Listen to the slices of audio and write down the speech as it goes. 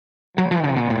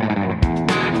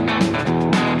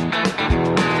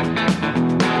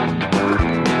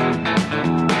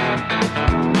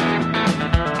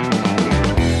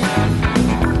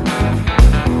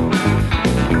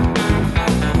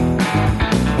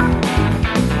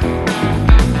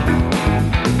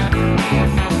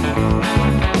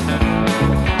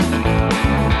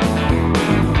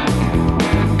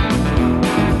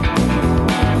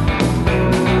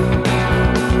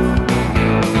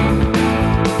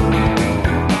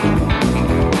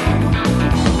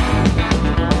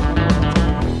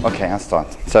Okay, I'll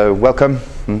start. So, welcome.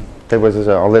 That was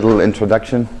our little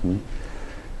introduction.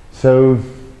 So,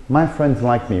 my friends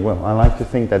like me. Well, I like to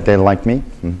think that they like me.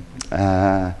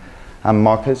 I'm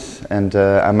Marcus, and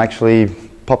I'm actually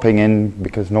popping in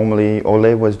because normally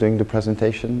Ole was doing the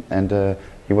presentation, and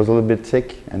he was a little bit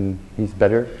sick, and he's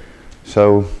better.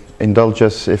 So, indulge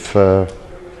us if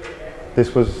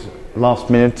this was last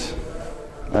minute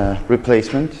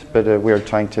replacement, but we are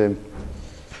trying to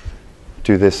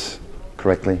do this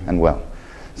correctly and well.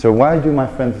 So why do my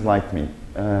friends like me?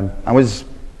 I was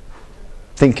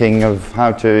thinking of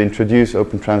how to introduce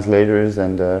open translators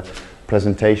and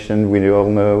presentation. We all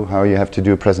know how you have to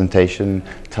do a presentation,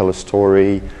 tell a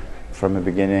story from the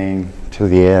beginning to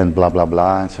the end, blah, blah,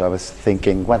 blah. And so I was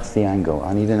thinking, what's the angle?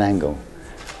 I need an angle.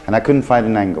 And I couldn't find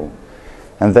an angle.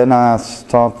 And then I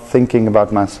started thinking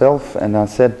about myself, and I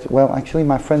said, well, actually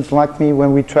my friends like me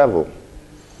when we travel,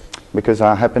 because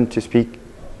I happen to speak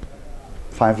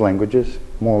 5 languages,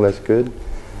 more or less good.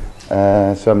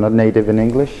 So I'm not native in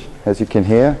English, as you can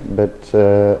hear, but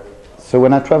so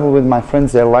when I travel with my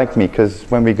friends, they like me, because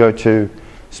when we go to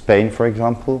Spain, for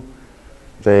example,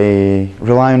 they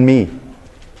rely on me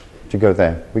to go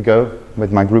there. We go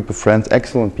with my group of friends,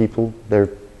 excellent people. They're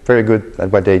very good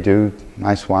at what they do,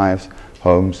 nice wives,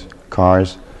 homes,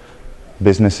 cars,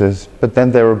 businesses. But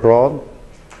then they're abroad.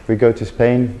 We go to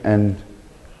Spain and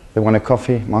they want a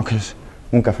coffee. Marcus,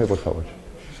 un café, por favor.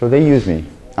 So they use me.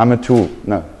 I'm a tool.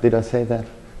 No, did I say that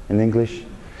in English?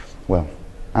 Well,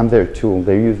 I'm their tool.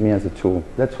 They use me as a tool.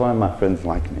 That's why my friends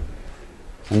like me.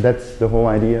 And that's the whole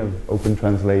idea of open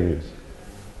translators.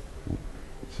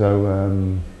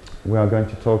 So we are going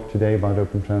to talk today about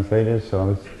open translators. So I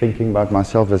was thinking about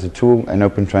myself as a tool, and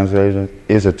open translator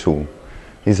is a tool.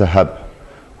 It's a hub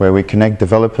where we connect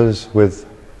developers with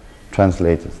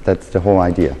translators. That's the whole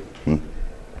idea.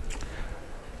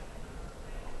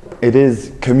 It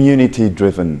is community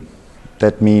driven.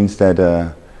 That means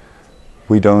that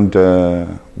we don't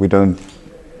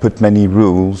put many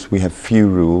rules. We have few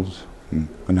rules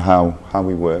on how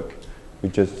we work. We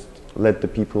just let the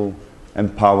people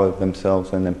empower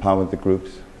themselves and empower the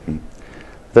groups,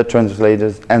 the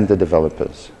translators and the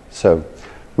developers. So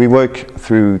we work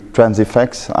through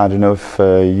Transifex. I don't know if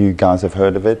you guys have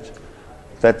heard of it.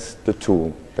 That's the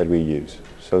tool that we use.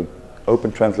 So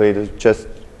open translators just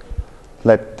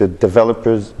let the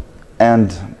developers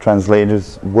and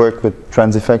translators work with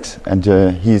Transifex,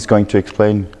 and he's going to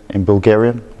explain in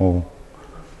Bulgarian or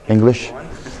English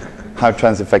how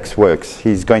Transifex works.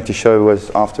 He's going to show us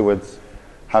afterwards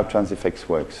how Transifex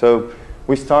works. So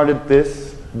we started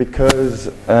this because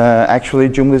actually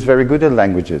Joomla is very good at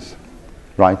languages,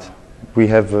 right? We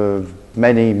have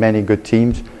many good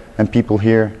teams, and people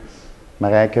here.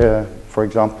 Marijke, for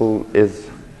example, is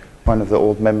one of the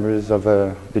old members of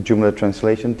the Joomla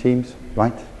translation teams,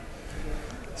 right?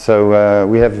 So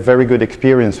we have very good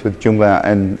experience with Joomla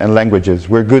and languages.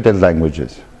 We're good at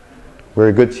languages. We're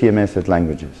a good CMS at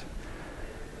languages.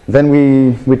 Then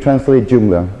we translate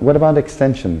Joomla. What about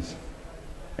extensions?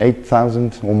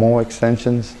 8,000 or more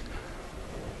extensions.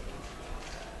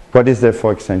 What is there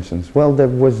for extensions? Well, there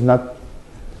was not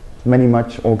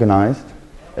much organized.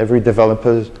 Every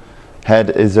developer had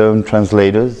his own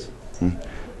translators.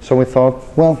 So we thought,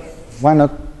 well, why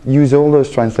not use all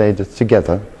those translators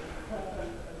together?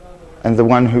 And the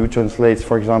one who translates,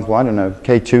 for example, I don't know,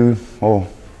 K2 or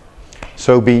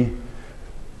SOBI,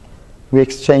 we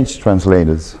exchange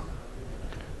translators.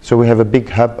 So we have a big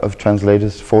hub of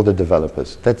translators for the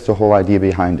developers. That's the whole idea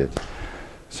behind it.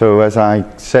 So as I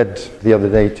said the other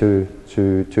day to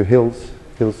Hills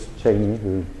Cheney,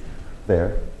 who's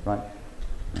there, right?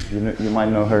 You might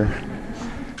know her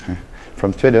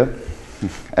from Twitter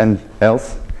and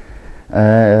else.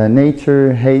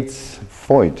 Nature hates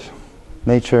void.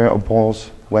 Nature abhors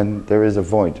when there is a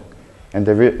void. And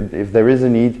if there is a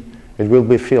need, it will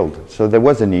be filled. So there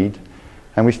was a need,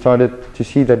 and we started to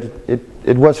see that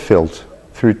it was filled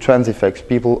through Transifex.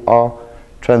 People are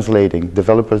translating,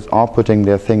 developers are putting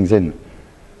their things in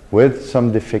with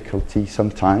some difficulty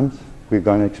sometimes. We're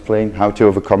going to explain how to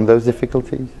overcome those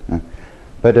difficulties.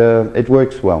 But it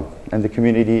works well, and the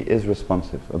community is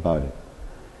responsive about it.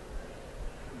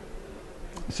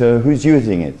 So who's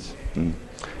using it?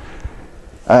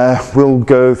 We'll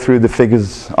go through the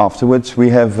figures afterwards. We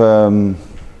have,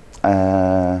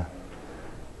 I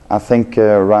think,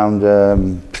 around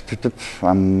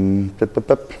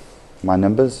my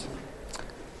numbers.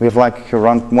 We have like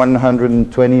around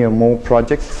 120 or more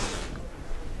projects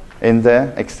in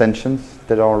there, extensions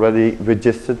that are already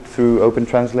registered through Open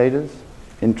Translators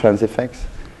in Transifex.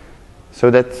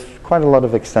 So that's quite a lot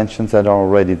of extensions that are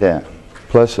already there,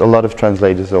 plus a lot of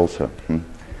translators also.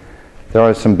 There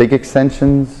are some big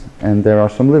extensions and there are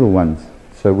some little ones.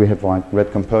 So we have like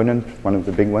Red Component, one of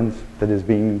the big ones that is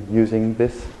being using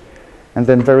this, and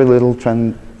then very little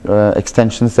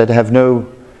extensions that have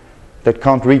that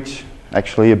can't reach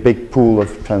actually a big pool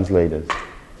of translators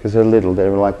because they're little.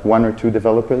 They're like 1 or 2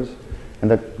 developers,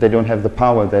 and that they don't have the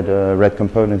power that a Red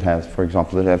Component has, for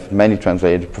example, that have many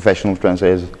translators, professional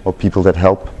translators, or people that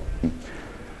help.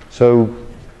 So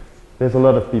there's a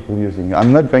lot of people using it.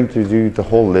 I'm not going to do the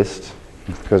whole list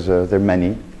because there are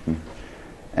many.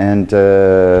 And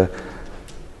the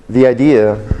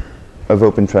idea of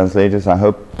Open Translators, I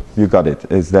hope you got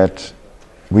it, is that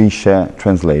we share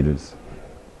translators.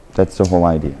 That's the whole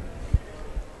idea.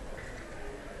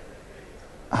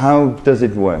 How does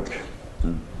it work?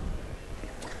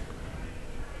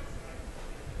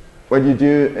 What you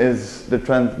do is the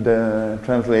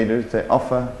translators, they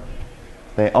offer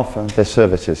their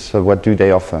services. So what do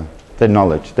they offer? Their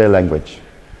knowledge, their language.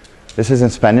 This is in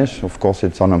Spanish, of course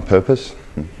it's on purpose.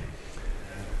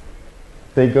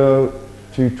 They go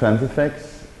to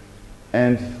Transifex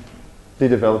and the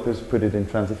developers put it in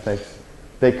Transifex.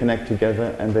 They connect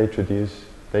together and they traduce,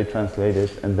 they translate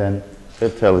it, and then they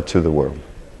tell it to the world,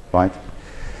 right?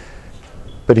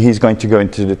 But he's going to go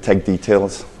into the tech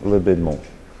details a little bit more.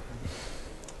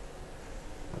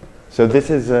 So this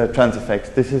is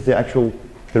Transifex. This is the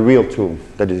real tool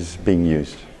that is being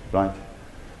used, right?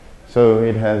 So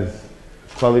it has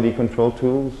quality control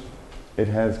tools, it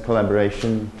has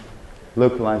collaboration,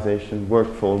 localization,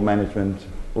 workflow management,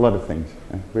 a lot of things.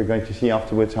 We're going to see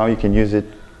afterwards how you can use it,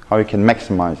 how you can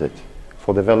maximize it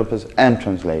for developers and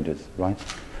translators, right?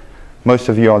 Most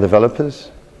of you are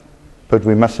developers, but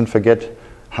we mustn't forget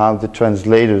how the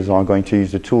translators are going to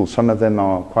use the tool. Some of them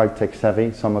are quite tech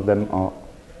savvy, some of them are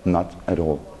not at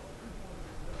all.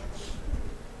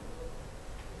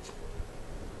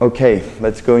 Okay,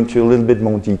 let's go into a little bit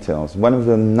more details. One of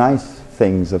the nice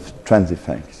things of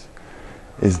Transifex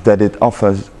is that it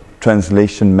offers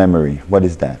translation memory. What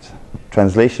is that?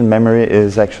 Translation memory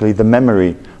is actually the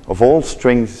memory of all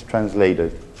strings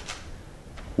translated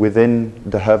within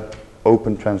the hub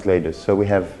Open Translators. So we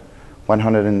have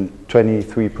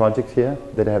 123 projects here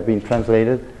that have been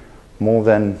translated, more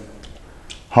than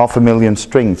 500,000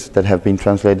 strings that have been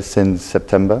translated since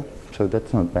September. So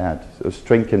that's not bad. So a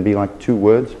string can be like 2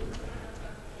 words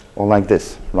or like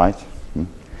this, right?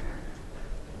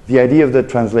 The idea of the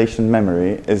translation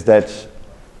memory is that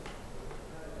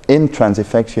in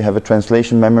Transifex you have a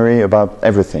translation memory about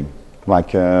everything.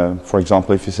 Like, for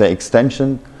example, if you say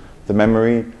extension, the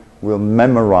memory will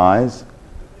memorize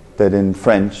that in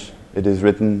French it is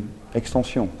written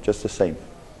extension, just the same.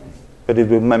 But it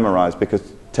will memorize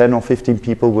because 10 or 15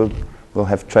 people will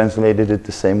have translated it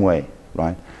the same way,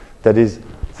 right? That is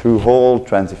through whole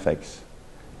Transifex.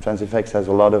 Transifex has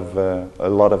a lot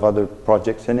of other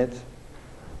projects in it,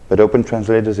 but Open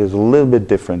Translators is a little bit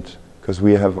different because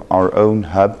we have our own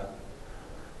hub.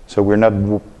 So we're not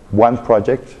one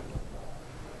project,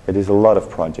 it is a lot of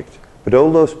projects. But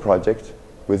all those projects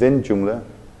within Joomla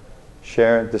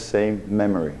share the same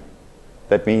memory.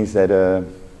 That means that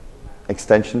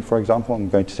extension, for example, I'm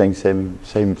going to say same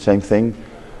thing,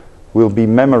 will be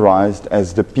memorized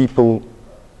as the people,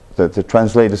 the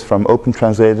translators from Open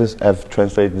Translators have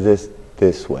translated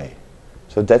this way.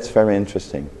 So that's very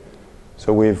interesting.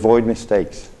 So we avoid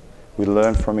mistakes. We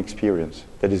learn from experience.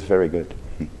 That is very good.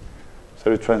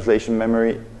 So the translation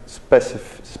memory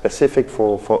specific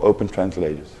for Open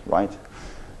Translators, right?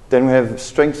 Then we have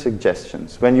string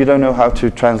suggestions. When you don't know how to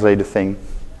translate a thing,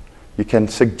 you can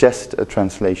suggest a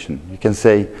translation. You can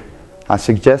say, I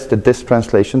suggest that this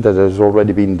translation that has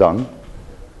already been done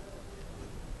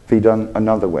be done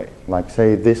another way, like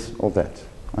say this or that.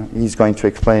 He's going to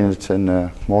explain it in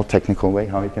a more technical way,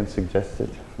 how he can suggest it.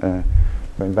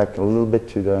 Going back a little bit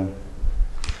to the,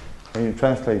 when you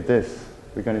translate this,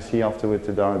 we're going to see afterwards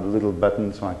that there are little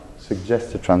buttons like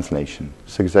suggest a translation,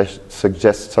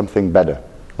 suggest something better,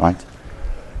 right?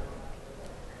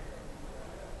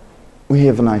 We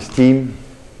have a nice team.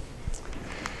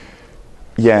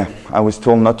 Yeah, I was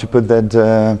told not to put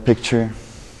that picture.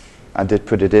 I did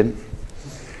put it in.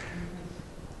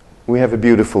 We have a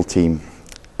beautiful team.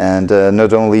 And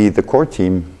not only the core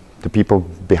team, the people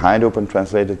behind Open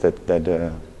Translator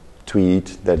that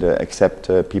tweet, that accept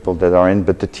people that are in,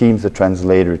 but the teams, the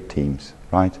translator teams,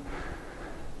 right?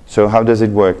 So how does it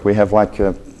work? We have like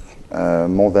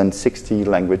more than 60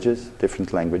 languages,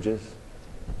 different languages.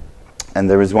 And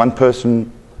there is one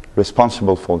person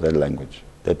responsible for that language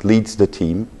that leads the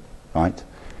team, right?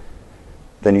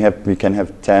 Then you can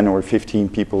have 10 or 15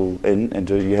 people in, and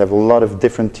you have a lot of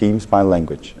different teams by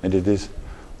language. And it is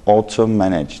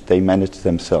auto-managed. They manage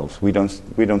themselves. We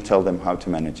don't tell them how to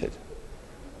manage it.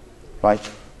 Right?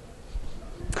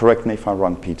 Correct me if I'm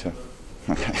wrong, Peter.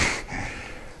 Okay.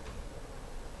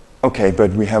 Okay,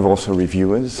 but we have also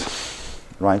reviewers,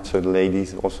 right? So the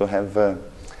ladies also have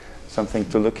something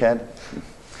to look at.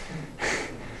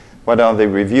 What are the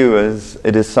reviewers?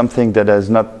 It is something that has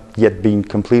not yet been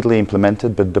completely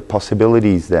implemented, but the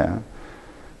possibility is there.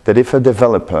 That if a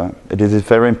developer, it is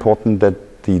very important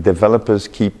that the developers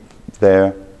keep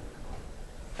their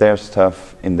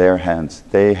stuff in their hands.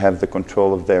 They have the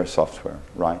control of their software,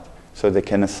 right? So they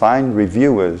can assign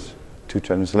reviewers to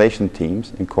translation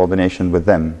teams in coordination with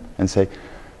them and say,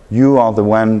 you are the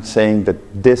one saying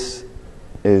that this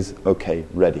is okay,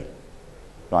 ready,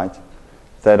 right?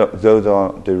 Those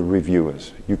are the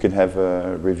reviewers. You can have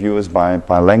reviewers by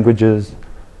languages,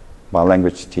 by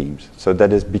language teams. So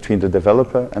that is between the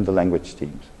developer and the language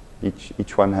teams.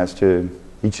 Each one has to,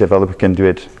 each developer can do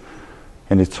it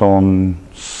in its own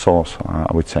source,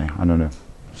 I would say. I don't know.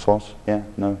 Source? Yeah?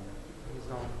 No?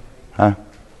 His own. Huh?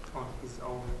 On his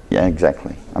own. Yeah,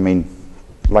 exactly. I mean,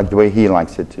 like the way he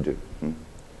likes it to do.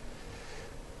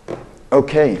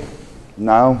 Okay,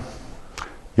 now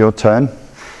your turn.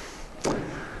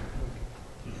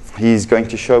 He's going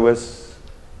to show us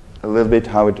a little bit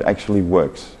how it actually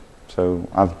works. So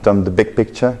I've done the big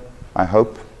picture, I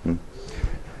hope.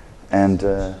 And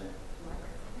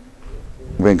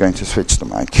we're going to switch the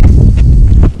mic.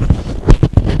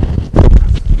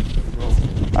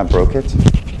 I broke it.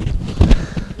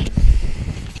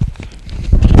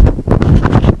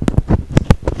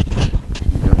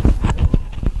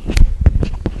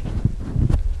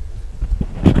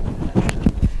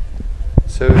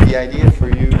 So the idea for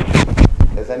you,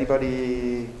 has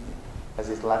anybody has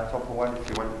his laptop or what? If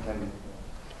you want, you can.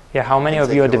 Yeah, how many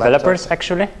of you are developers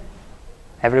actually?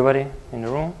 Everybody in the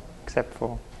room except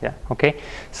for, yeah, okay.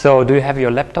 So do you have your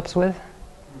laptops with?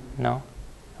 No?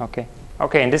 Okay.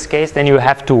 Okay, in this case then you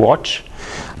have to watch.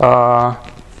 How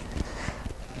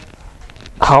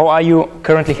are you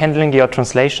currently handling your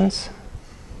translations?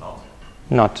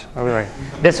 Not. All right.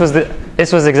 This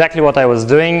was exactly what I was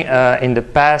doing in the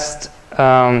past.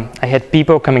 I had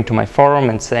people coming to my forum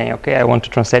and saying, okay, I want to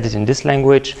translate it in this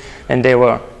language, and they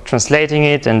were translating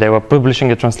it and they were publishing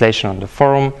the translation on the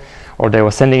forum, or they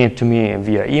were sending it to me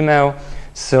via email.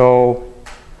 So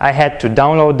I had to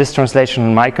download this translation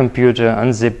on my computer,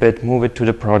 unzip it, move it to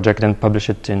the project, and publish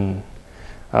it in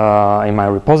my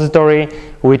repository,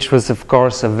 which was of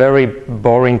course a very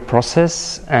boring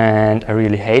process, and I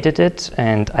really hated it.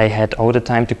 And I had all the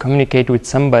time to communicate with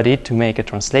somebody to make a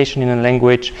translation in a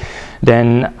language.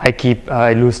 Then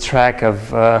I lose track of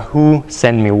who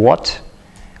sent me what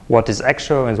is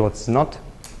actual and what's not.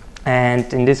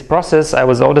 And in this process, I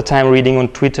was all the time reading on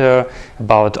Twitter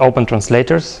about open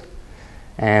translators,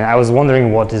 and I was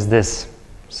wondering, what is this?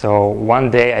 So one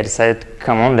day I decided,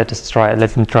 come on,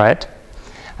 let me try it.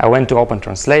 I went to Open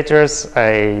Translators,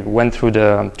 I went through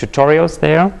the tutorials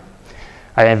there.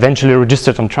 I eventually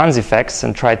registered on Transifex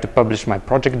and tried to publish my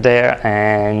project there,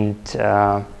 and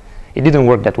it didn't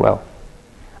work that well.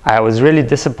 I was really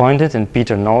disappointed, and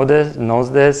Peter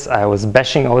knows this. I was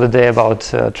bashing all the day about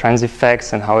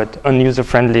Transifex and how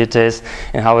unuser-friendly it is,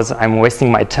 and how I'm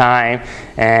wasting my time,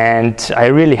 and I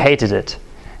really hated it.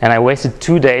 And I wasted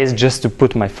 2 days just to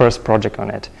put my first project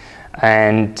on it.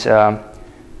 And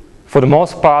for the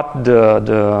most part,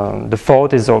 the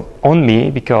fault is on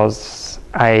me, because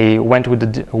I went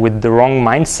with the wrong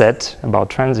mindset about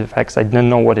Transifex. I didn't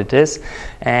know what it is,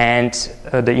 and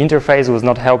the interface was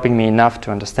not helping me enough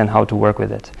to understand how to work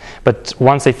with it. But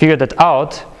once I figured that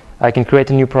out, I can create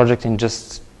a new project in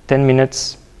just 10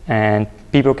 minutes, and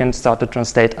people can start to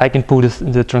translate. I can put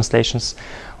the translations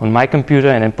on my computer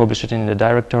and then publish it in the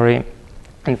directory.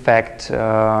 In fact,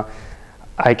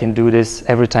 I can do this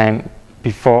every time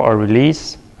before a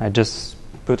release. I just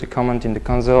put a comment in the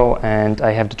console and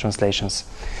I have the translations.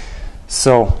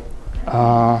 So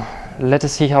let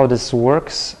us see how this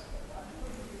works.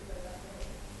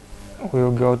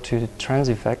 We'll go to the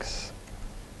Transifex.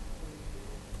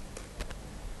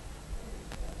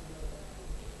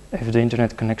 If the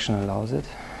internet connection allows it.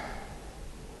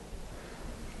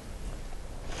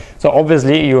 So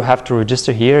obviously you have to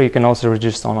register here. You can also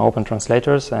register on Open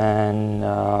Translators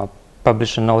and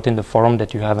publish a note in the forum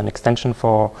that you have an extension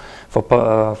for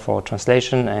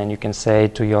translation, and you can say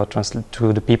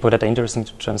to the people that are interested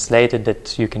to translate it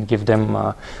that you can give them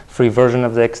a free version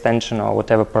of the extension or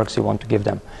whatever perks you want to give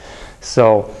them.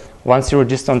 So once you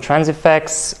register on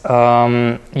Transifex,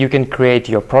 you can create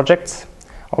your projects.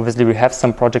 Obviously we have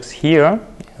some projects here.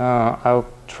 I'll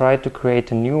try to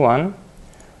create a new one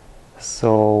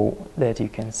so that you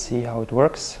can see how it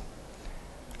works.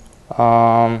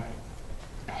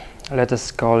 Let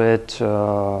us call it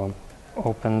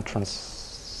Open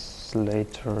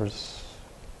Translators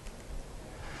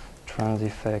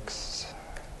Transifex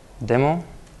Demo.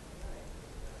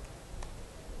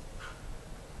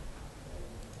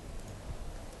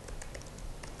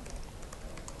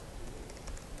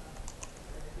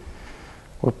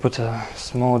 We'll put a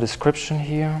small description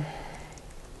here.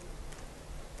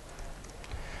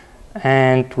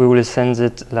 And we will send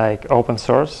it like open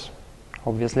source,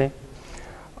 obviously.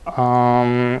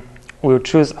 We'll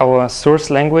choose our source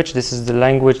language. This is the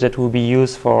language that will be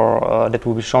used for that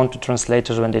will be shown to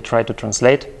translators when they try to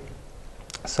translate.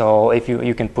 So if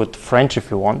you can put French if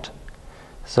you want.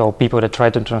 So people that try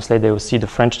to translate, they will see the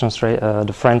French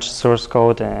source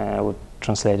code and would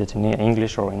translate it in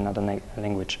English or in another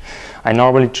language. I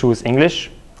normally choose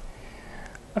English.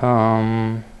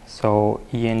 So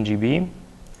ENGB.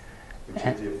 Which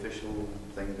is the official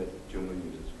thing that Joomla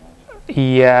uses, right?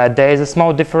 Yeah, there is a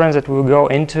small difference that we'll go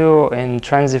into. In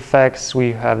Transifex,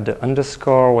 we have the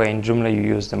underscore, where in Joomla you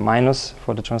use the minus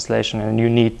for the translation, and you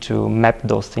need to map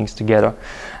those things together.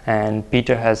 And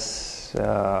Peter has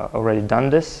already done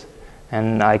this,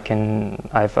 and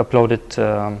I've uploaded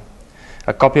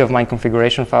a copy of my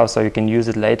configuration file, so you can use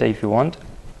it later if you want.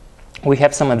 We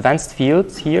have some advanced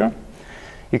fields here.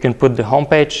 You can put the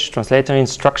homepage, translator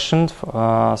instructions,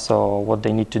 so what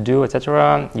they need to do,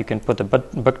 etc. You can put a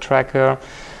bug tracker.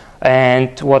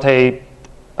 And what I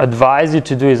advise you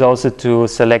to do is also to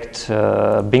select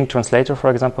Bing Translator,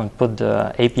 for example, and put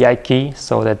the API key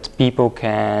so that people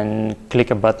can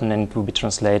click a button and it will be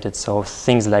translated. So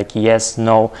things like yes,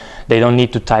 no, they don't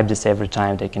need to type this every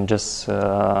time. They can just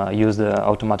use the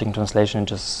automatic translation and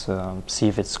just see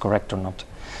if it's correct or not.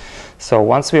 So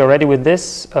once we are ready with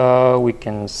this, we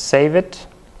can save it,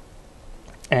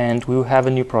 and we'll have a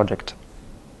new project.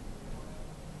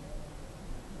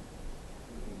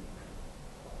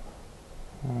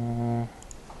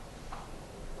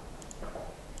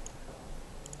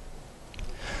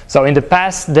 So in the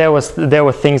past, there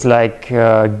were things like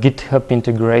GitHub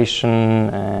integration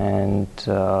and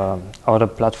other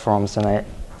platforms, and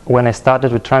when I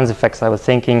started with Transifex, I was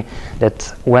thinking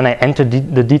that when I entered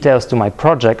the details to my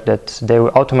project, that they will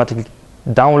automatically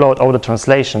download all the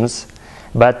translations,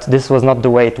 but this was not the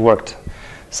way it worked.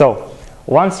 So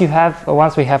once we have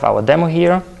our demo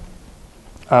here,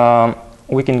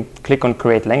 we can click on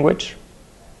Create Language,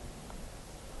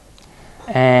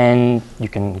 and you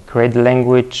can create the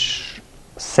language,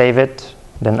 save it,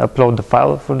 then upload the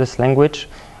file for this language,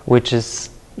 which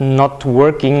is not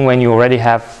working when you already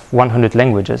have 100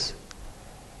 languages.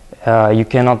 You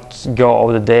cannot go all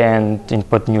the day and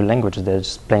input new languages. They're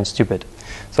just plain stupid.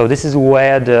 So this is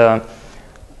where the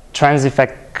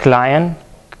Transifex client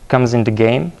comes in the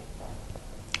game.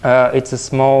 It's a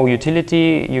small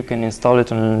utility. You can install it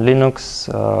on Linux,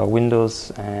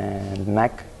 Windows, and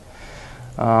Mac.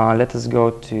 Let us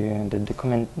go to the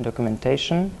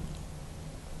documentation.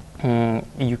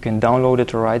 You can download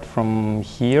it right from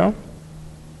here.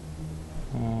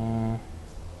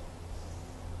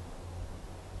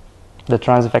 The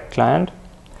Transifex client.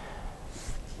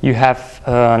 You have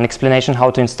an explanation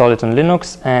how to install it on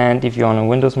Linux, and if you're on a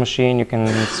Windows machine, you can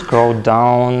scroll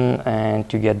down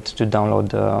and you get to download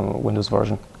the Windows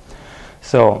version.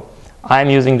 So I'm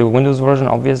using the Windows version,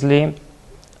 obviously.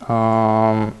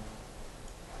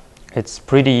 It's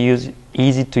pretty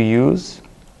easy to use.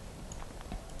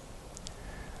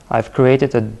 I've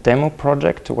created a demo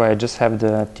project where I just have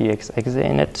the tx.exe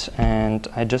in it, and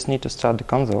I just need to start the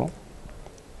console.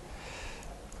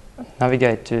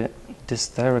 Navigate to this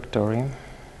directory.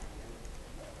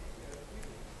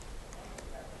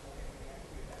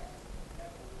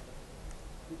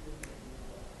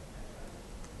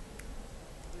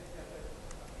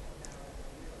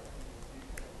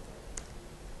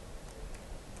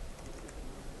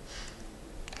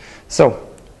 So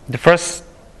the first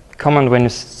command when you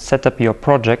set up your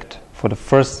project for the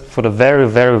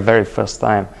very first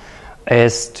time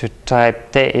is to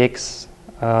type tx.exe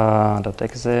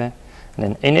and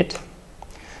then init.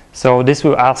 So this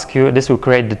will ask you, this will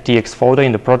create the tx folder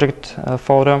in the project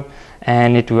folder,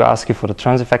 and it will ask you for the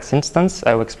transifex instance.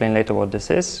 I will explain later what this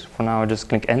is. For now, I just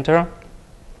click enter.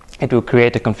 It will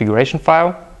create a configuration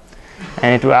file,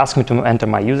 and it will ask me to enter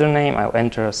my username. I'll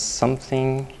enter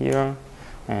something here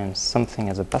and something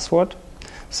as a password.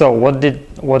 So what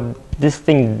this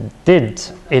thing did,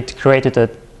 it created a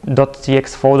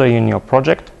 .txt folder in your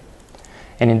project,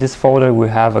 and in this folder we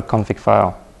have a config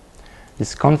file.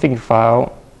 This config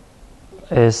file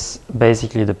is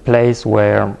basically the place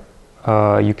where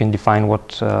you can define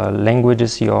what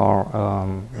languages your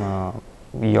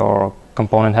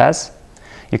component has.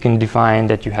 You can define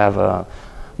that you have a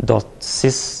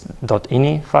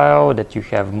 .sys.ini file, that you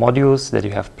have modules, that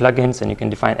you have plugins, and you can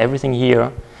define everything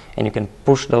here, and you can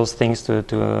push those things to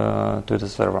the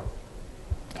server.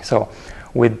 So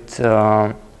with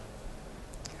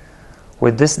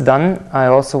this done, I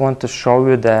also want to show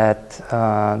you that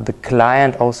the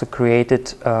client also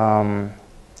created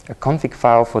a config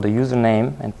file for the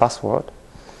username and password.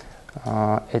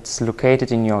 It's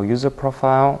located in your user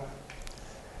profile.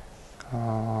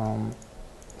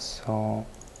 So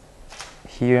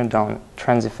here down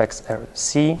transifex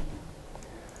RC.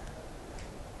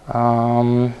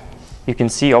 You can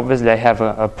see obviously I have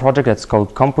a project that's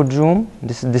called CompuJoom.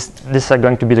 These are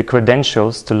going to be the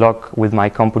credentials to log with my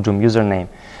CompuJoom username.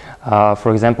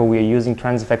 For example, we are using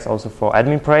transifex also for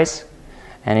admin praise,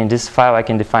 and in this file I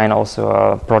can define also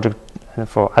a project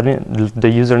for admin, the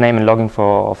username and login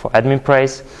for admin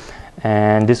praise,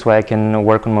 and this way I can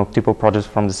work on multiple projects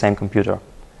from the same computer.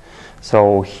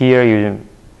 So here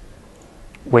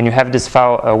when you have this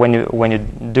file, when you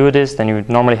do this, then you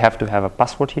normally have to have a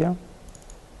password here.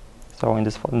 So in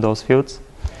those fields,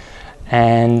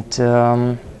 and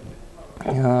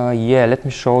yeah, let me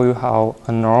show you how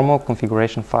a normal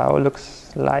configuration file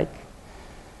looks like.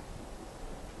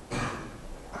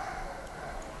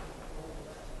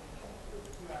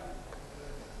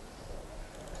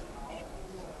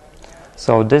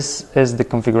 So this is the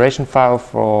configuration file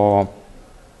for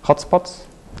hotspots.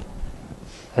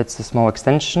 It's a small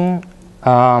extension.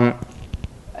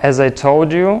 As I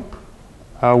told you,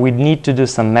 we need to do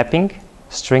some mapping,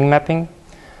 string mapping,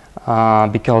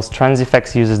 because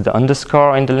transifex uses the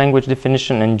underscore in the language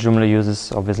definition and Joomla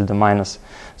uses obviously the minus.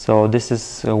 So this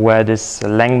is where this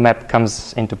lang map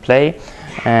comes into play.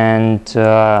 And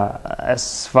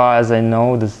as far as I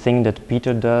know, the thing that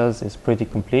Peter does is pretty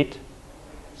complete.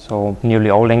 So nearly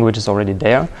all languages already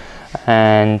there.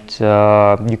 And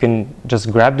you can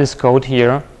just grab this code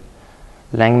here,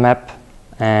 lang map,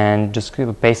 and just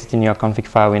paste it in your config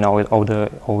file in all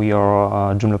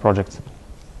your Joomla projects.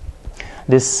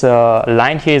 This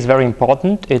line here is very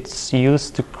important. It's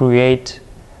used to create,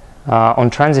 on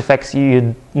transifex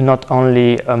you not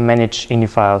only manage ini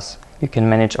files, you can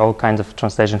manage all kinds of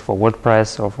translation for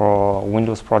WordPress or for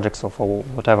Windows projects or for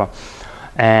whatever.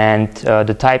 And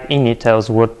the type ini tells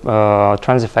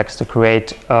transifex to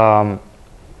create a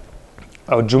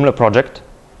Joomla project,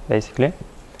 basically,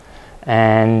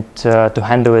 and to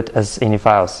handle it as ini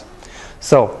files.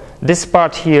 So this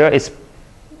part here is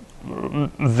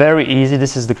very easy.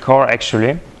 This is the core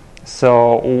actually.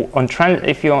 So on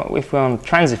if we're on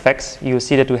transifex, you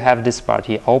see that we have this part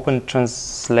here, Open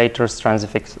Translators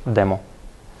Transifex Demo.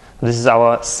 This is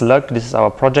our slug, this is our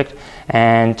project,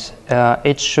 and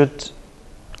it should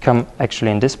come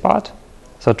actually in this part.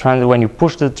 So when you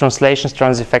push the translations,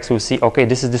 transifex will see, okay,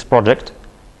 this is this project.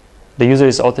 The user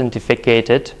is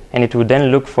authenticated, and it will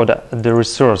then look for the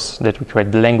resource that we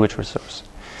create, the language resource.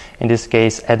 In this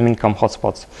case, admin.com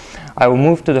hotspots. I will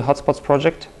move to the hotspots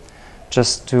project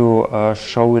just to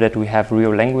show you that we have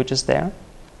real languages there.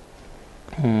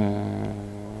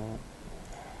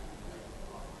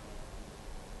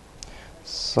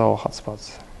 So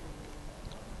hotspots.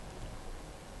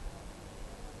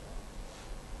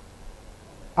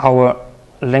 Our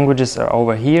languages are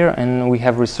over here, and we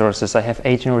have resources. I have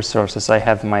 18 resources. I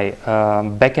have my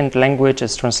backend language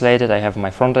is translated. I have my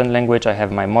front-end language. I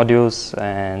have my modules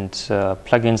and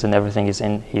plugins, and everything is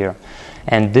in here.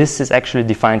 And this is actually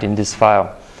defined in this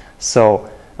file. So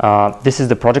this is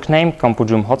the project name,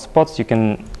 CompuJoom Hotspots. You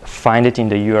can find it in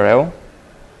the URL,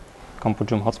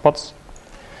 CompuJoom Hotspots.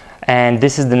 And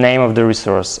this is the name of the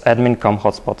resource, admin.com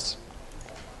hotspots.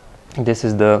 This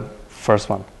is the first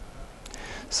one.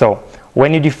 So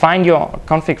when you define your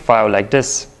config file like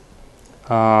this,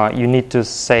 you need to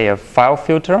say a file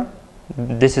filter.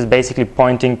 This is basically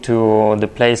pointing to the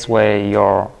place where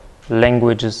your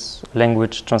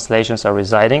language translations are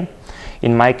residing.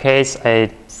 In my case,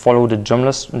 I follow the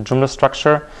Joomla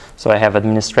structure. So I have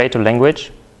administrator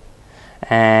language,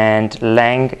 and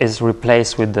lang is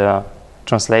replaced with the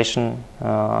translation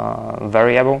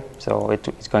variable, so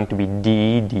it's going to be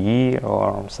D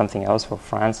or something else for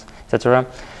France, etc.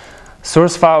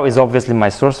 Source file is obviously my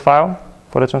source file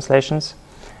for the translations,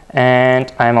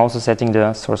 and I'm also setting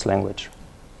the source language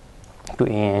to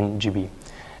ENGB.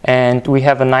 And we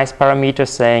have a nice parameter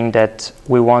saying that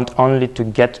we want only to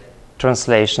get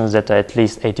translations that are at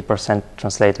least 80%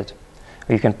 translated.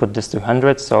 You can put this to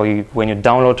 100, so when you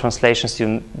download translations,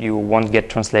 you won't get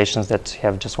translations that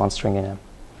have just one string in them.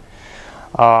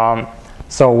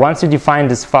 So once you define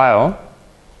this file,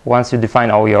 once you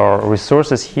define all your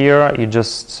resources here, you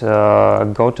just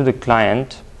go to the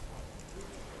client.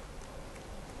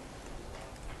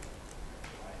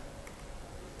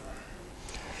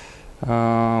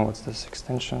 What's this?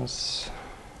 Extensions.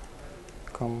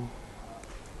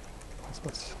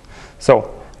 So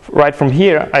right from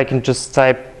here, I can just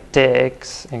type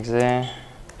tx exe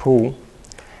pull,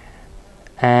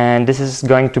 and this is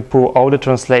going to pull all the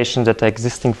translations that are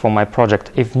existing for my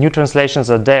project. If new translations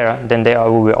are there, then they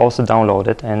will be also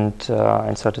downloaded and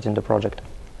inserted in the project.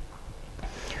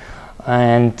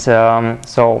 And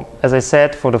so, as I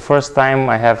said, for the first time,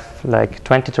 I have like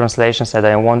 20 translations that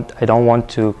I don't want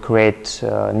to create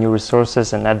new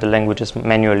resources and add the languages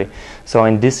manually. So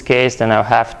in this case, then I'll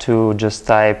have to just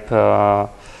type.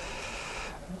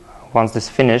 Once this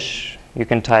finish, you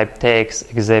can type tx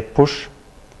exe push.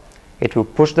 It will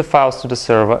push the files to the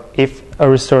server. If a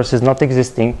resource is not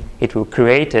existing, it will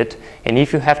create it. And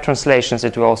if you have translations,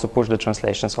 it will also push the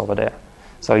translations over there.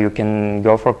 So you can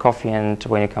go for coffee, and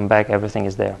when you come back, everything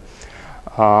is there.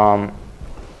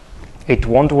 It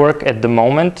won't work at the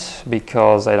moment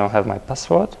because I don't have my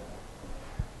password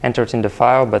entered in the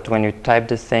file, but when you type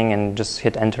this thing and just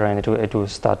hit enter, and it will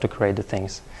start to create the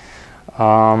things.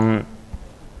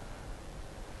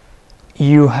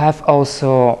 You have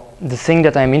also, the thing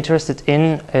that I'm interested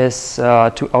in is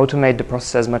to automate the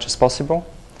process as much as possible.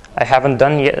 I haven't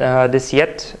done this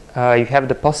yet. You have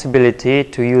the possibility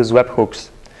to use webhooks.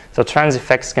 So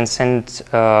Transifex can send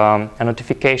a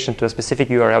notification to a specific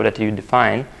URL that you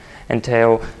define and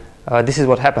tell, this is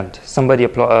what happened. Somebody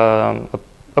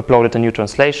uploaded a new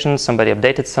translation, somebody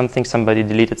updated something, somebody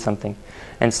deleted something.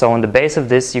 And so on the base of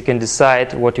this, you can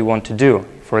decide what you want to do.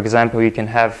 For example, you can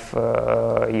have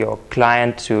your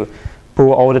client to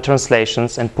pull all the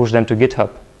translations and push them to GitHub.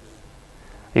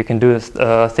 You can do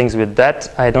things with that.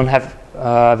 I don't have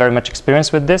very much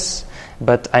experience with this,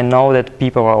 but I know that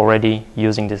people are already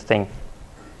using this thing.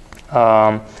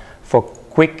 For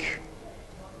quick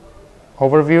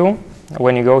overview,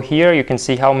 when you go here, you can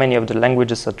see how many of the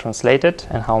languages are translated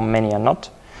and how many are not.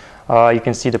 You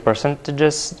can see the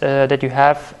percentages that you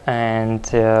have, and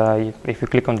if you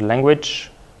click on the language,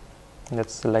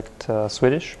 let's select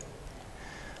Swedish.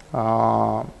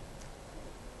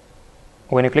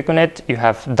 When you click on it, you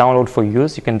have download for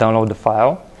use. You can download the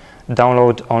file,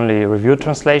 download only reviewed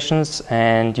translations,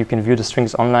 and you can view the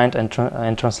strings online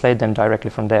and translate them directly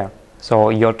from there. So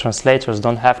your translators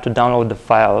don't have to download the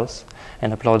files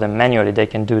and upload them manually. They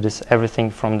can do this everything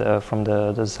from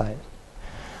the site.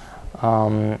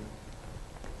 Can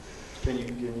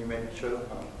you maybe show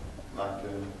like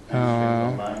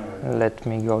online? Let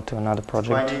me go to another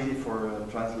project. It's quite easy for a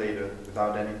translator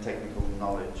without any technical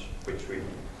knowledge, which we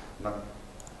not.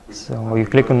 So you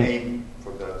click on. Aim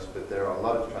for those, but there are a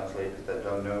lot of translators that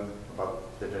don't know about,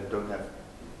 that don't have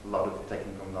a lot of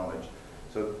technical knowledge.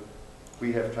 So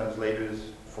we have translators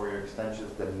for your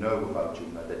extensions that know about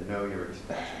Joomla, that know your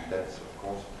extension. That's of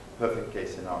course perfect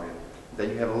case scenario. Then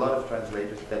you have a lot of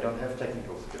translators that don't have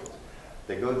technical skills.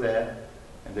 They go there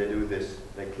and they do this.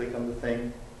 They click on the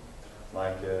thing,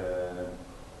 like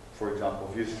for example,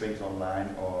 view strings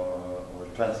online or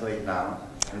translate now.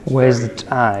 Where's the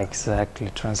exactly,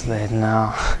 translate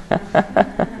now.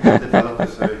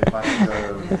 Developers,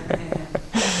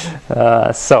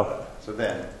 so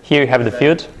then here you have the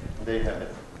field. They have it.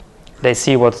 They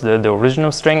see what the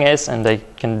original string is, and they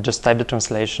can just type the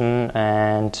translation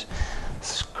and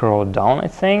scroll down, I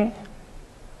think,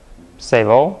 save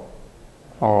all,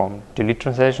 or delete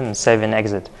translation and save and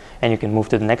exit, and you can move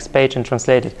to the next page and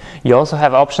translate it. You also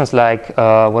have options like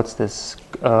what's this,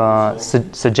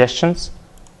 suggestions.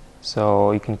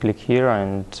 So you can click here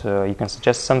and you can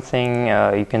suggest something.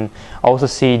 You can also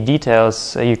see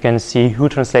details. You can see who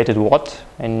translated what,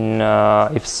 and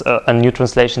if a new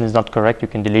translation is not correct, you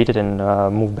can delete it and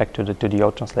move back to the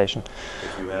old translation.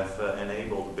 If you have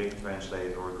enabled Bing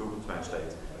Translate or Google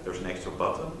Translate, there's an extra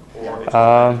button, or it's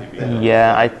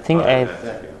yeah, I think I.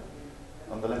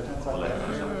 On the left hand side.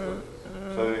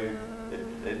 So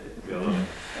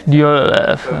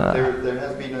There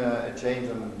has been a change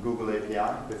on Google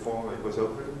API. Before it was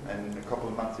open, and a couple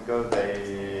of months ago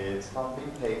it stopped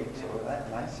being paid. So that's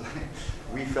nice.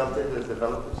 We felt it as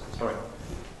developers. Sorry.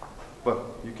 Well,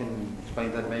 you can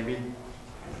explain that maybe.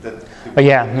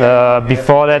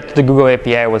 Before that the Google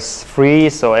API was free,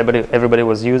 so everybody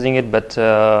was using it, but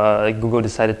Google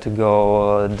decided to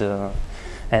go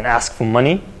and ask for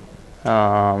money.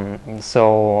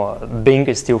 So Bing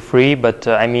is still free, but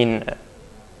I mean,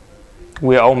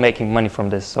 we are all making money from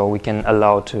this, so we can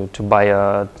allow to buy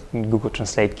a Google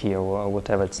Translate key or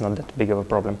whatever. It's not that big of a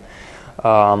problem.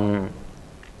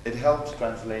 It helps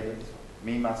translators.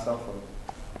 Me, myself,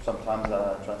 sometimes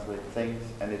I translate things,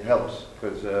 and it helps,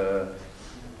 because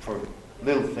for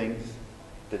little things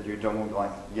that you don't want,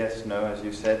 like yes, no, as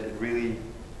you said, it really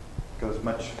goes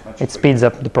much quicker. It speeds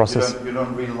up the process. You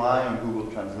don't rely on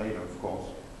Google Translator, of course,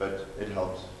 but it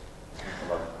helps a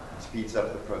lot. It speeds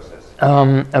up the process.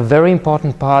 A very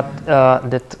important part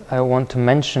that I want to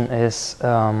mention is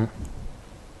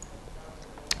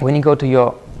when you go to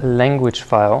your language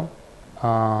file,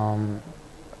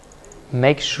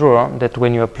 make sure that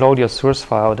when you upload your source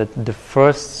file, that the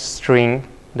first string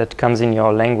that comes in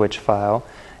your language file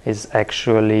is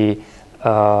actually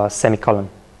semicolon.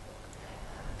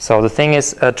 So the thing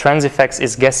is, Transifex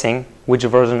is guessing which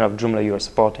version of Joomla you are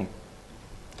supporting.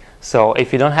 So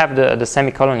if you don't have the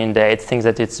semicolon in there, it thinks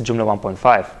that it's Joomla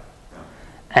 1.5.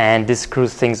 And this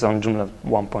screws things on Joomla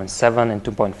 1.7 and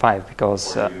 2.5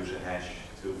 because... Or you use a hash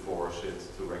to force it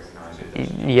to recognize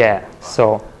it. Yeah,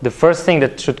 so the first thing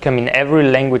that should come in every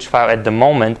language file at the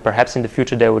moment, perhaps in the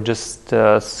future they would just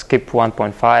skip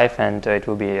 1.5 and it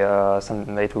will be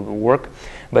it will work.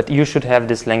 But you should have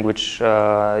this language,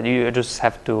 you just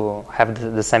have to have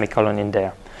the semicolon in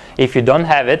there. If you don't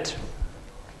have it,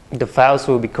 the files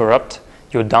will be corrupt.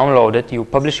 You download it, you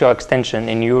publish your extension,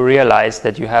 and you realize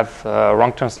that you have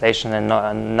wrong translation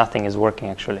and nothing is working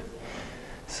actually.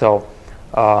 So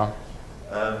now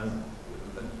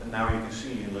you can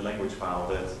see in the language file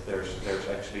that there's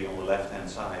actually on the left-hand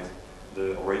side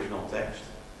the original text,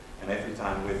 and every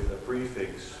time with a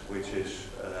prefix which is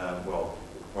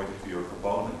pointing to your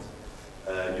component.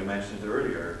 You mentioned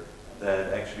earlier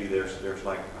that actually there's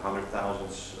like 100,000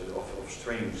 of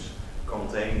strings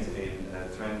contained in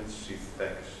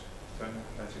Transifex.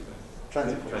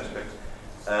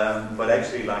 But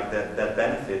actually, like that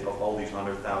benefit of all these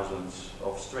 100,000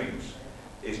 of strings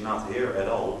is not here at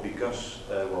all, because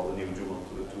the new Joomla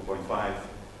 2.5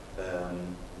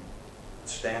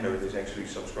 standard is actually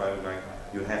subscribing like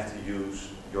you have to use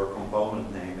your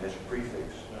component name as a prefix.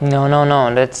 No.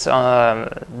 That's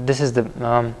this is the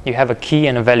you have a key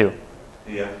and a value.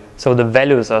 Yeah. So the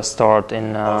values are stored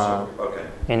in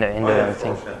in the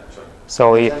thing.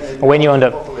 So when you're on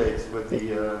the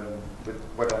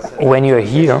when you're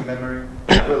here.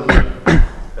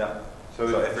 So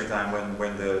every time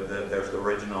when there's the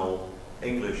original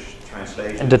English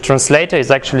translation, the translator is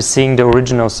actually seeing the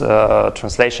original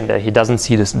translation there. He doesn't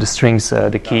see the strings,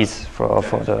 the keys for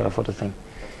the thing.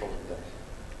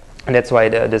 And that's why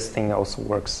this thing also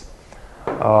works.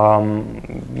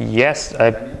 Yes,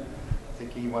 I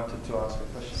think he wanted to ask a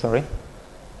question. Sorry?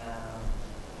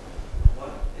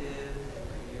 What if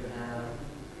you have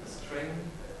a string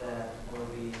that will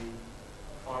be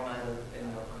formatted in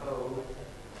your code,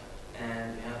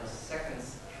 and you have a second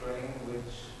string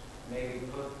which may be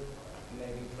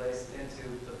placed into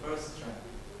the first string,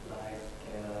 like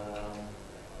you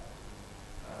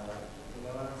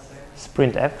know what I'm saying?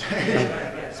 Sprintf?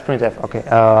 Sprintf, okay. So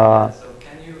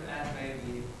can you add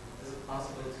maybe, is it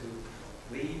possible to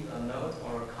leave a note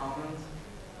or a comment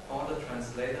for the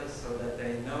translators so that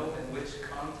they know in which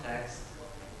context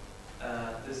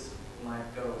this might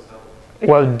go? So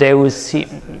Well, they will see.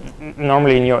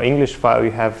 Normally, in your English file,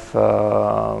 you have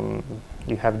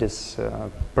this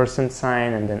 %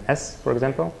 sign and then S, for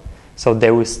example. So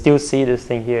they will still see this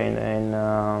thing here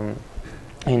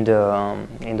in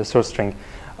the source string.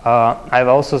 I've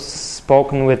also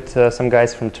spoken with some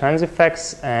guys from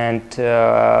Transifex, and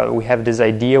we have this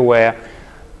idea where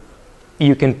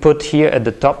you can put here at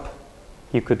the top,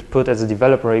 you could put as a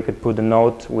developer, you could put a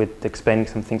note with explaining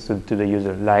some things to the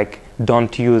user, like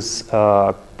don't use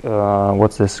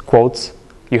quotes.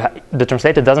 The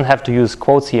translator doesn't have to use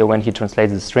quotes here when he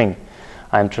translates the string.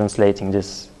 I'm translating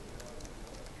this.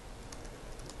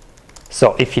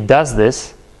 So if he does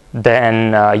this,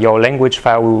 then your language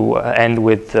file will end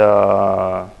with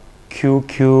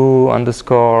QQ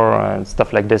underscore and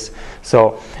stuff like this.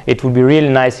 So it would be really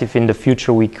nice if in the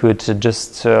future we could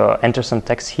just enter some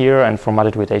text here and format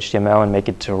it with HTML and make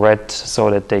it red so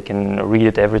that they can read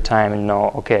it every time and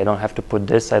know, okay, I don't have to put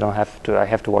this, I have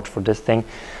to watch for this thing.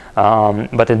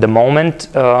 But at the moment,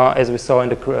 as we saw in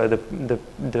the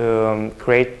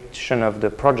creation of the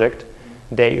project,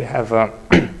 there you have a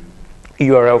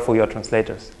URL for your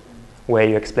translators, where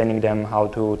you're explaining them how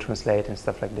to translate and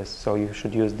stuff like this. So you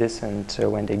should use this, and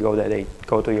when they go there, they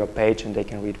go to your page and they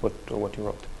can read what you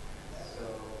wrote. So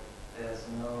there's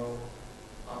no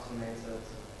automated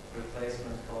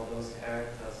replacement for those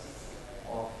characters,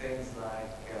 or things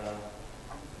like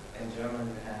in German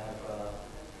we have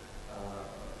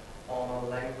formal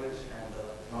language and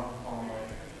non-formal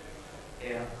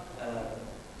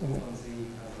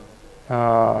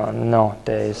no,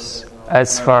 there's,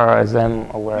 as far as I'm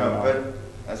aware. No, but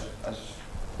as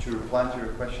to reply to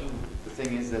your question, the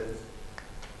thing is that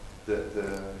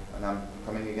and I'm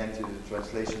coming again to the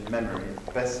translation memory,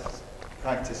 best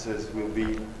practices will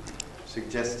be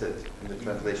suggested in the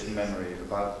translation memory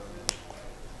about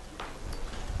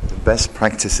the best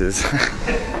practices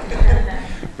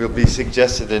will be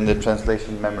suggested in the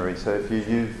translation memory. So if you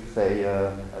use, say,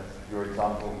 as your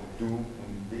example, do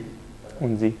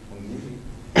Unzi.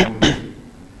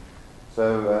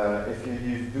 So if you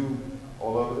use do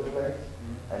all over the place,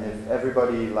 and if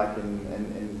everybody, like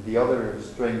in the other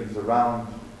strings around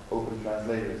open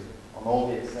translators, on all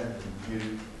the extensions use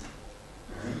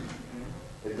Z,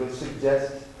 it will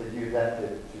suggest that you adapt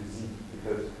it to Z,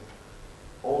 because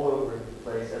all over the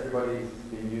place everybody's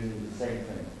been using the same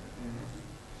thing.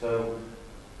 So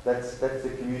that's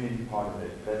the community part of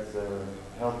it. That's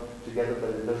help together, but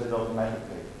it does it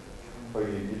automatically for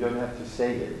you. You don't have to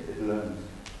say it, it learns.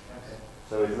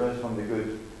 So it learns from the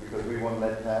good, because we won't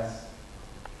let pass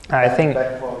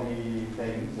bad quality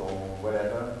things or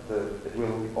whatever. It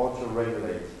will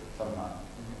auto-regulate somehow.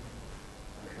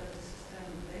 What is the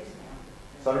standard base one?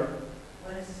 Sorry?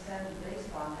 What is the standard base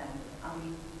one then? I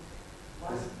mean,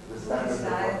 what The standard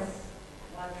decides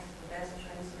what's the best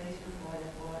translation for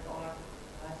that word, or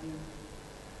what you...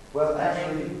 Well,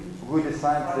 actually, who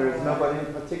decides? There is nobody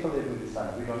in particular who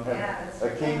decides. We don't have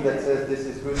a king that says this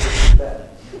is good, this is bad.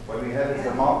 What we have is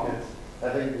the market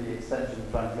having the extension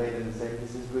translated and saying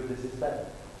this is good, this is bad.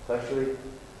 So actually,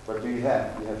 what do you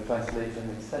have? You have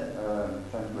translation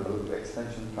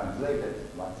extension translated,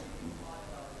 right?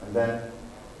 And then,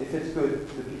 if it's good,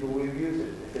 the people will use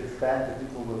it. If it's bad, the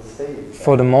people will say it.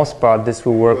 For the most part, this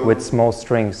will work with small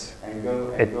strings. And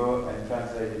go and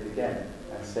translate it again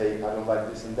and say, I don't like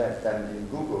this and that. Then in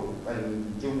Google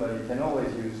and Joomla, you can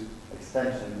always use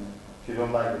extensions. If you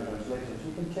don't like the translations,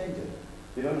 you can change it.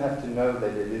 You don't have to know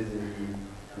that it is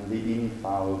in the ini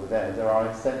file over there. There are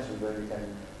extensions where you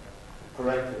can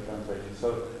correct the translation.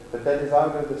 So, but that is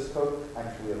out of the scope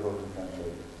actually of open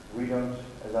translators. We don't,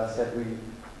 as I said,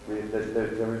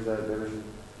 there is a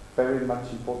very much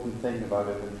important thing about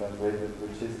open translators,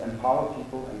 which is empower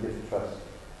people and give trust.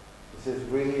 This is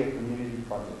really a community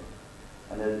project,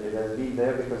 and it has been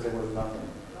there because there was nothing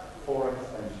for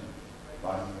extension,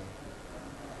 right?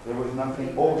 There was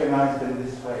nothing organized in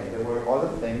this way. There were other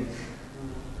things,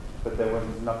 but there was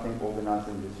nothing organized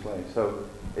in this way. So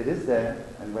it is there,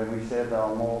 and when we say there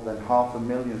are more than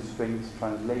 500,000 strings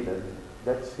translated,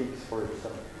 that speaks for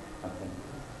itself, I think.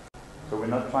 So we're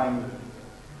not trying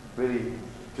really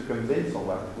to convince all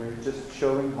that. We're just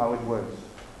showing how it works.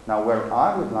 Now, where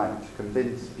I would like to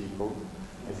convince people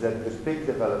is that the big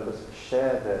developers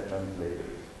share their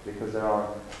translators, because there are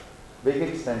big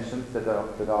extensions that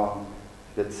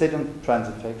sit on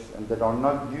transit text and that are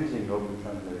not using open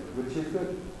translators, which is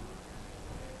good.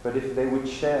 But if they would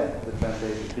share the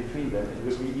translators between them, it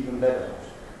would be even better.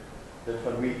 That's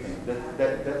what we think.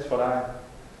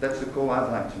 That's the call I'd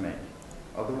like to make.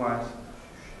 Otherwise,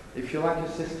 if you like your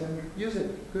system, use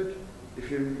it. Good.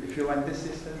 If you like this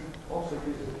system, also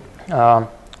use it.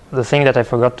 The thing that I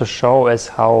forgot to show is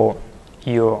how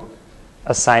you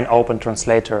assign open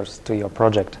translators to your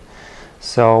project.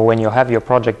 So when you have your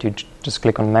project, you just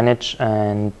click on Manage,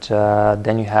 and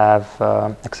then you have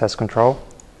Access Control.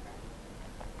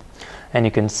 And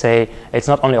you can say it's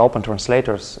not only open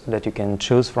translators that you can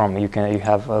choose from. You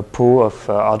have a pool of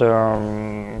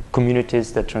other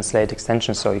communities that translate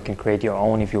extensions, so you can create your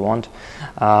own if you want.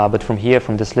 But from here,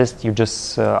 from this list, you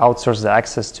just outsource the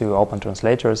access to open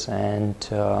translators. And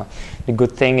the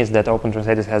good thing is that open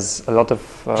translators has a lot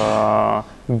of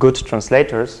good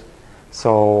translators.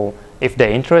 So if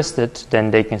they're interested,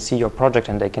 then they can see your project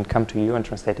and they can come to you and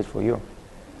translate it for you.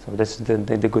 So this is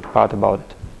the good part about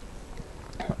it.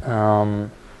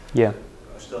 Yeah.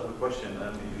 I still have a question.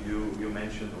 You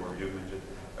mentioned, or you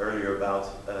earlier about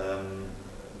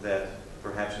that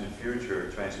perhaps in the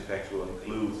future Transifex will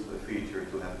include a feature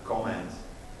to have a comment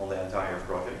on the entire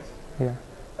project. Yeah.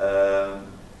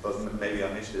 But maybe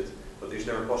I missed it. But is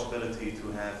there a possibility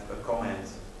to have a comment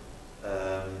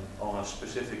on a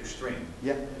specific string?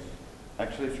 Yeah.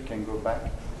 Actually, if you can go back,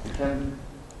 you can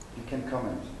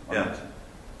comment on Yeah. it.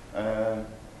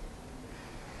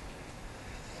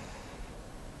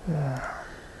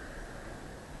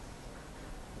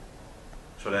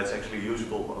 So that's actually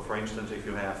usable, for instance, if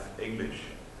you have English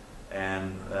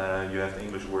and you have the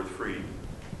English word free.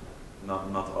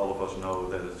 Not all of us know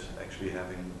that it's actually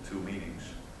having two meanings.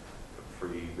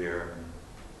 Free, where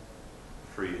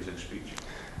free is in speech.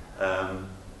 I'm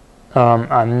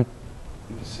In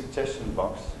the suggestion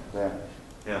box there.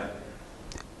 Yeah.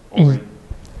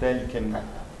 Then you can.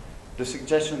 The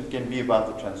suggestion can be about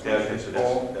the translation yes, it is.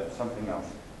 or Yeah. something else.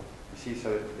 You see, so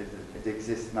it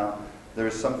exists now. There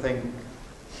is something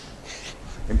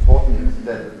important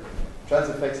that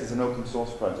Transifex is an open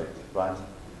source project, right?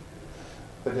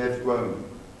 But they've grown.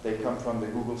 They come from the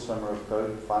Google Summer of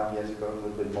Code 5 years ago, a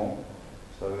little bit more.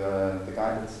 So the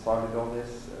guy that started all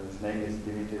this, his name is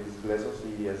Dimitrov.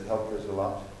 He has helped us a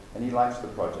lot, and he likes the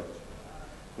project.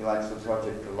 He likes the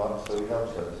project a lot, so he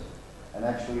helps us. And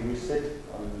actually, we sit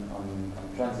on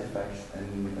Transifex,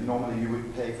 and normally you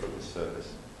would pay for this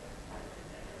service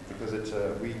because it's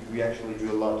we actually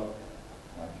do a lot,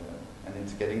 and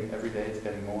it's getting every day. It's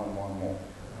getting more and more and more.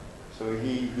 So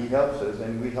he helps us,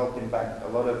 and we help him back. A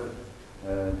lot of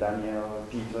Daniel,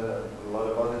 Peter, a lot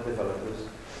of other developers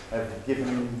have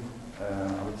given,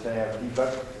 I would say, have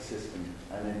debugged the system,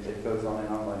 and it goes on and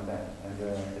on like that. And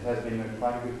it has been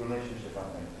quite a good relationship, I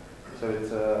think. So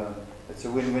it's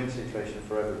a win-win situation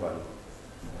for everybody.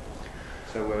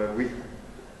 So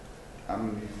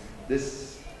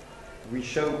we're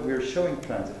showing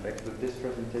Transifex, but this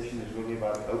presentation is really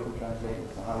about open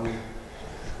translators, how we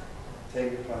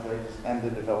take the translators and the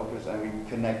developers and we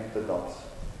connect the dots.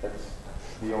 That's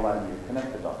the whole idea,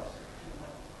 connect the dots.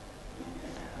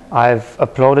 I've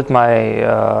uploaded my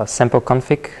sample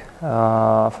config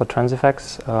for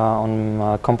Transifex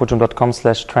on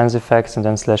compojum.com/transifex and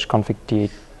then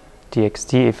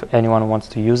 /config.txt if anyone wants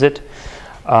to use it.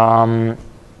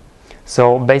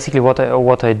 So basically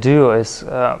what I do is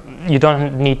you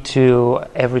don't need to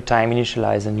every time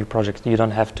initialize a new project. You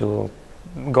don't have to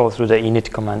go through the init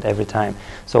command every time.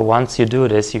 So once you do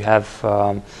this, you have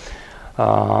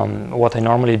what I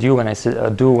normally do when I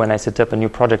set up a new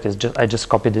project is I just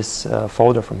copy this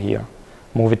folder from here,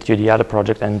 move it to the other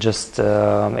project, and just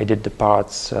edit the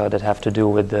parts that have to do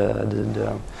with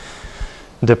the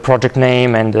project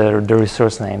name and the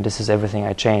resource name. This is everything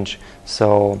I change.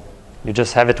 So you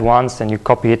just have it once, and you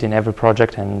copy it in every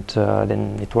project, and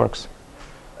then it works.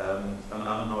 And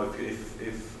I don't know if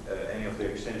any of the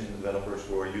extension developers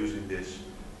who are using this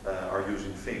are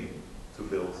using Thing to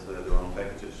build their own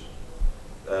packages.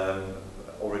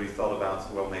 Already thought about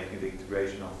making the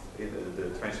integration of the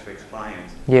Transifex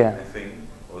client and Thing.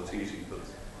 Well, it's easy, but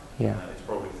it's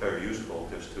probably very useful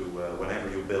just to whenever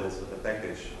you build a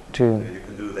package, you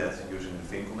can do that using the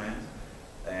Thing command,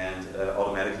 and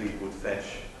automatically it would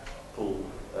pull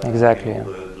exactly all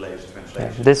the latest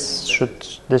translations.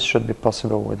 This should be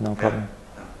possible with no problem.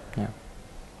 Yeah.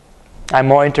 I'm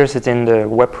more interested in the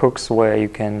webhooks where you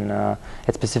can,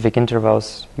 at specific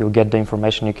intervals, you'll get the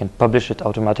information, you can publish it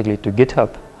automatically to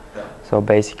GitHub. Yeah. So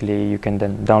basically you can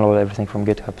then download everything from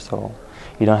GitHub, so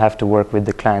you don't have to work with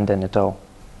the client then at all.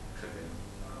 Exactly.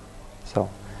 So,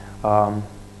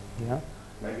 yeah.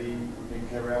 Maybe we can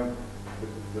carry on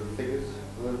with the figures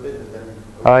a little bit and then...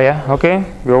 Yeah, okay,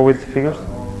 go with the figures.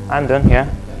 I'm done, yeah,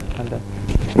 I'm done.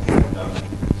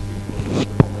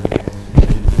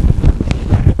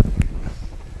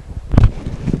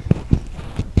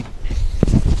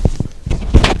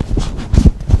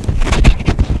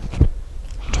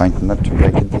 Trying not to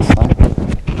break it this time.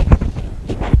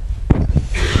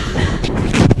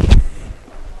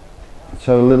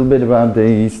 So a little bit about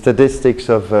the statistics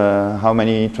of how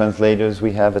many translators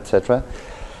we have, etc.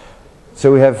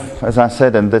 So we have, as I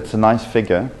said, and that's a nice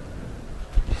figure.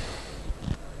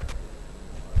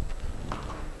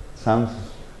 Sounds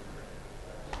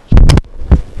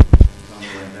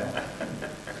like that.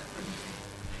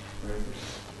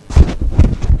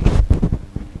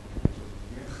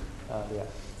 Yeah.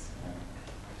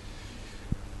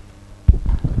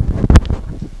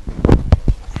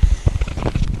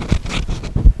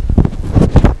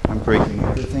 I'm breaking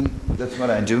everything. That's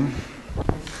what I do.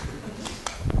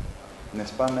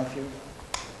 N'est-ce pas, Matthew?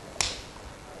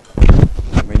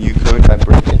 When you code, I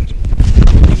break it.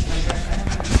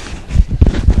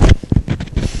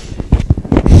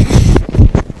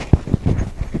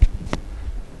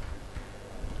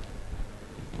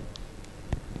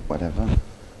 whatever.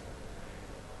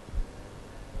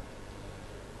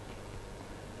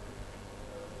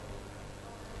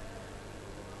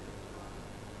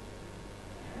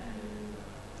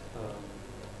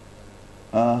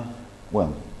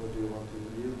 Well, What do you want to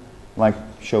view? like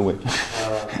show it.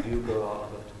 View go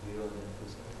out to view and then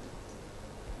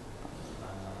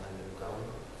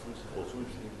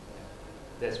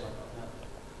this one.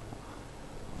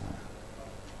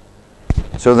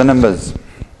 So the numbers.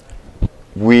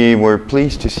 We were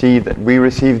pleased to see that we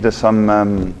received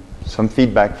some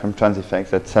feedback from Transifex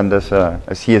that sent us a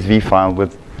CSV file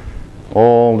with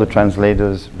all the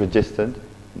translators registered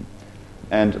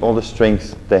and all the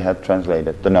strings they had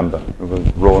translated, the number, it was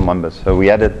raw numbers. So we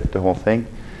added the whole thing,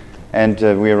 and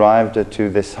we arrived to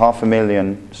this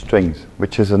 500,000 strings,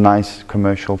 which is a nice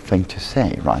commercial thing to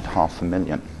say, right?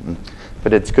 500,000.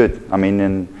 But it's good. I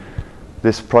mean,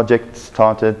 this project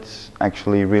started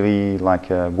actually really like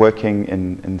working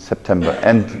in September,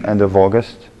 end of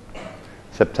August,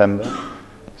 September.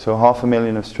 So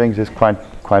 500,000 of strings is quite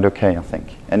okay, I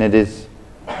think, and it is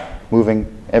moving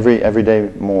every day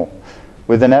more,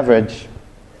 with an average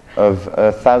of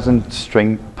 1,000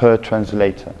 string per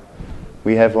translator.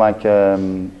 We have like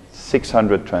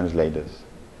 600 translators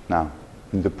now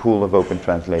in the pool of open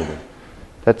translators.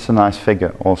 That's a nice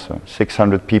figure also.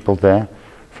 600 people there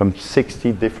from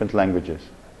 60 different languages.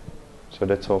 So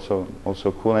that's also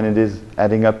cool, and it is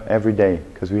adding up every day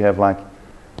because we have like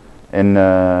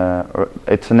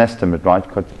it's an estimate, right?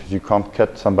 Because you can't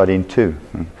cut somebody in two,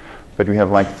 but we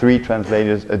have like 3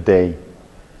 translators a day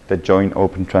that join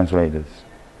open translators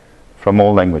from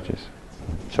all languages.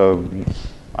 So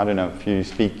I don't know, if you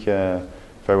speak very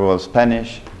well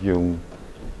Spanish, you'll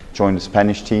join the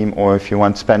Spanish team, or if you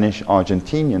want Spanish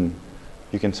Argentinian,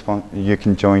 you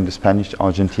can join the Spanish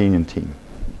Argentinian team.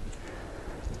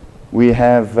 We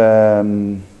have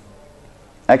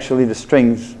actually the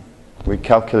strings, we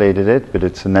calculated it, but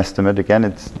it's an estimate again.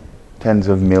 It's tens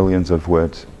of millions of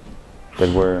words that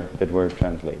were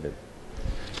translated.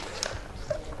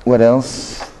 What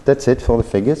else? That's it for the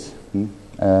figures.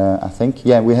 I think.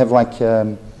 Yeah, we have like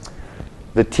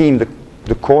the team,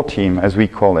 the core team, as we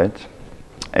call it,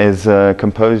 is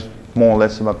composed more or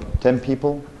less of about 10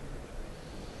 people,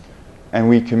 and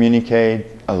we communicate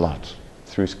a lot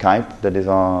through Skype. That is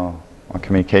our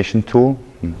communication tool.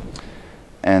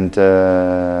 And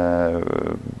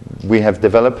we have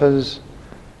developers,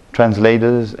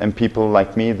 translators, and people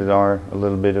like me that are a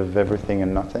little bit of everything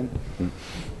and nothing.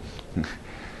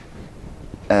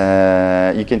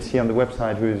 You can see on the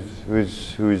website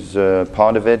who's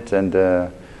part of it, and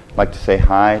I'd like to say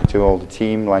hi to all the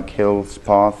team, like Hills,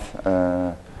 Path,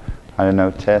 I don't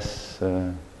know, Tess,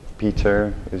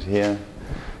 Peter is here,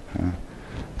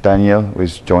 Daniel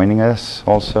is joining us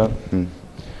also.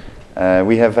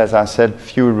 We have, as I said,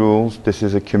 few rules. This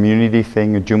is a community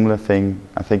thing, a Joomla thing.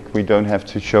 I think we don't have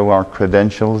to show our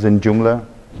credentials in Joomla.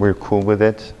 We're cool with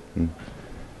it.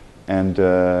 And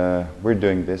we're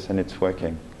doing this and it's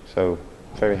working. So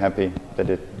very happy that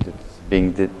it's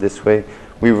being this way.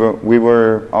 We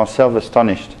were ourselves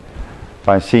astonished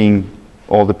by seeing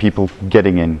all the people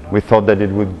getting in. We thought that it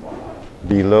would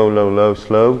be low,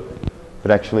 slow,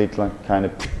 but actually it's like kind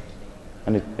of,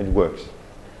 and it works.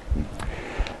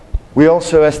 We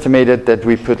also estimated that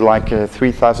we put like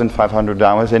 3,500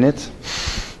 hours in it.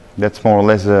 That's more or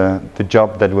less the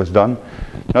job that was done.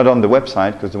 Not on the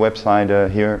website, because the website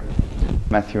here,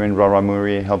 Matthew and Rora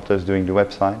Muri helped us doing the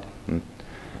website.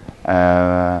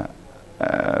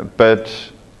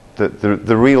 But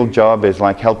the real job is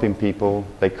like helping people.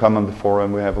 They come on the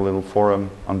forum. We have a little forum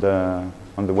on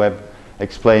the web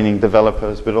explaining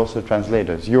developers, but also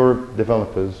translators. You're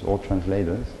developers or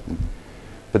translators.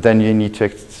 But then you need to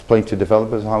explain to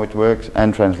developers how it works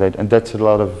and translate, and that's a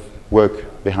lot of work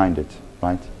behind it,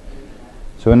 right?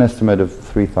 So an estimate of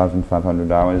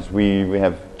 3,500 hours. We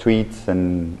have tweets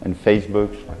and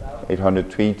Facebook, like 800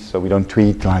 tweets, so we don't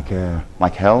tweet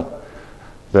like hell.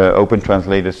 The Open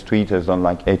Translators tweet has done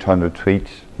like 800 tweets,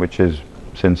 which is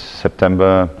since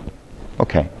September.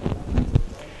 Okay.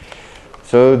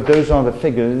 So those are the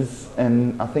figures,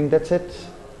 and I think that's it.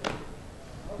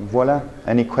 Voila.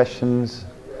 Any questions?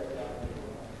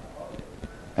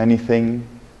 Anything?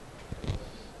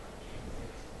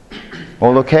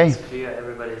 All okay? It's clear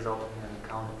everybody's opening an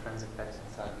account at Transifex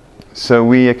inside. So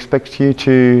we expect you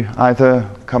to either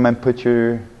come and put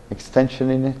your extension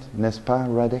in it, n'est-ce pas,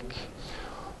 Radek?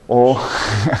 Or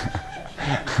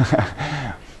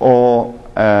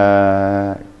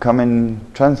come and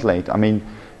translate. I mean,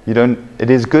 it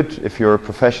is good if you're a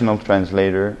professional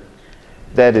translator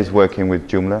that is working with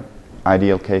Joomla,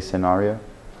 ideal case scenario.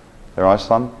 There are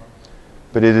some.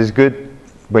 But it is good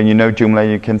when you know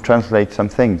Joomla, you can translate some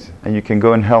things and you can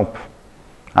go and help.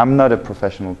 I'm not a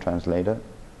professional translator.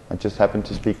 I just happen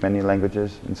to speak many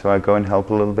languages, and so I go and help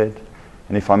a little bit.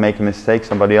 And if I make a mistake,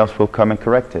 somebody else will come and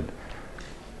correct it.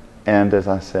 And as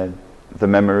I said, the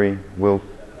memory will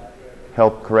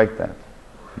help correct that.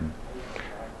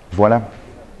 Voilà.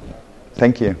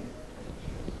 Thank you.